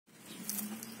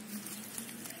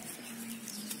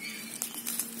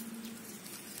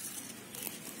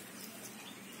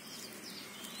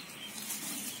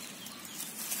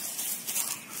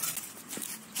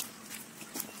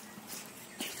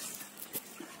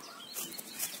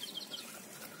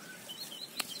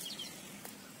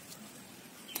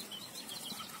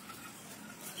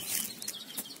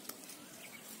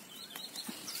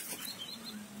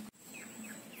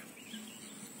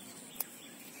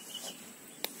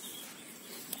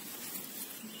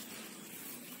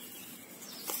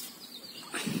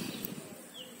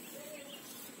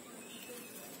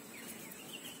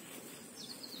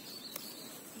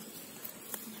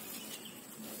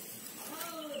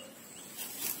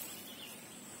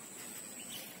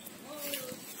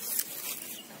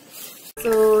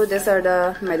So these are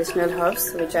the medicinal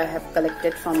herbs which I have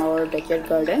collected from our backyard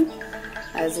garden.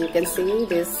 As you can see,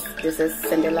 this is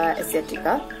Centella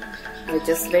asiatica, which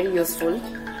is very useful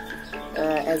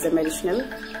as a medicinal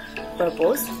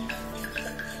purpose.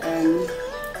 And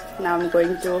now I'm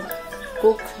going to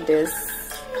cook these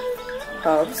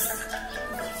herbs.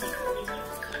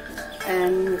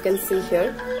 And you can see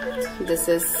here, this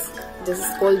is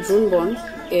called junbon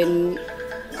in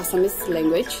Assamese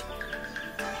language,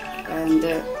 and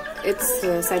its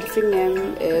scientific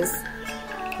name is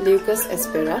Leucas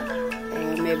aspera.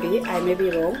 Maybe I may be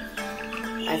wrong,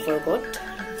 I forgot.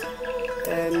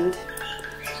 And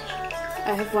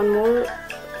I have one more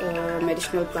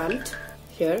medicinal plant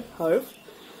here, herb.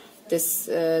 Its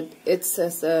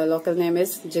local name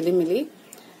is jilimili,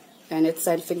 and its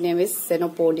scientific name is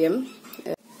Chenopodium.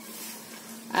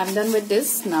 I'm done with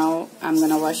this. Now I'm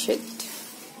gonna wash it.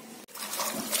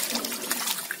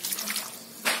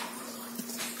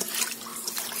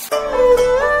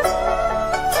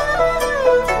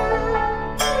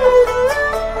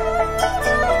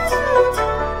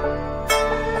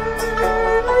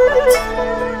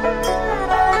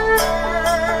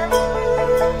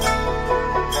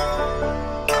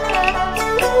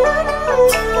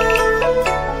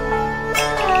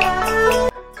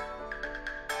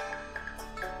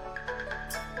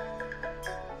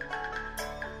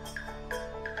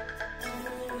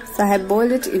 So I have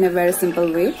boiled it in a very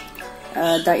simple way.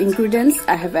 The ingredients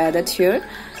I have added here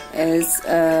is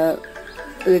a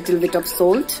little bit of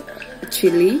salt,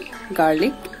 chili,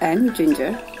 garlic and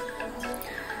ginger,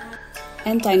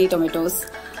 and tiny tomatoes.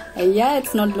 Yeah,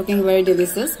 it's not looking very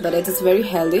delicious, but it is very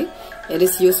healthy. It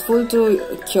is useful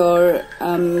to cure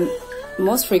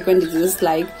most frequent diseases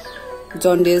like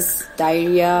jaundice,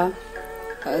 diarrhea,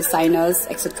 sinus,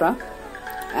 etc.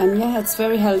 And yeah, it's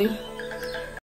very healthy.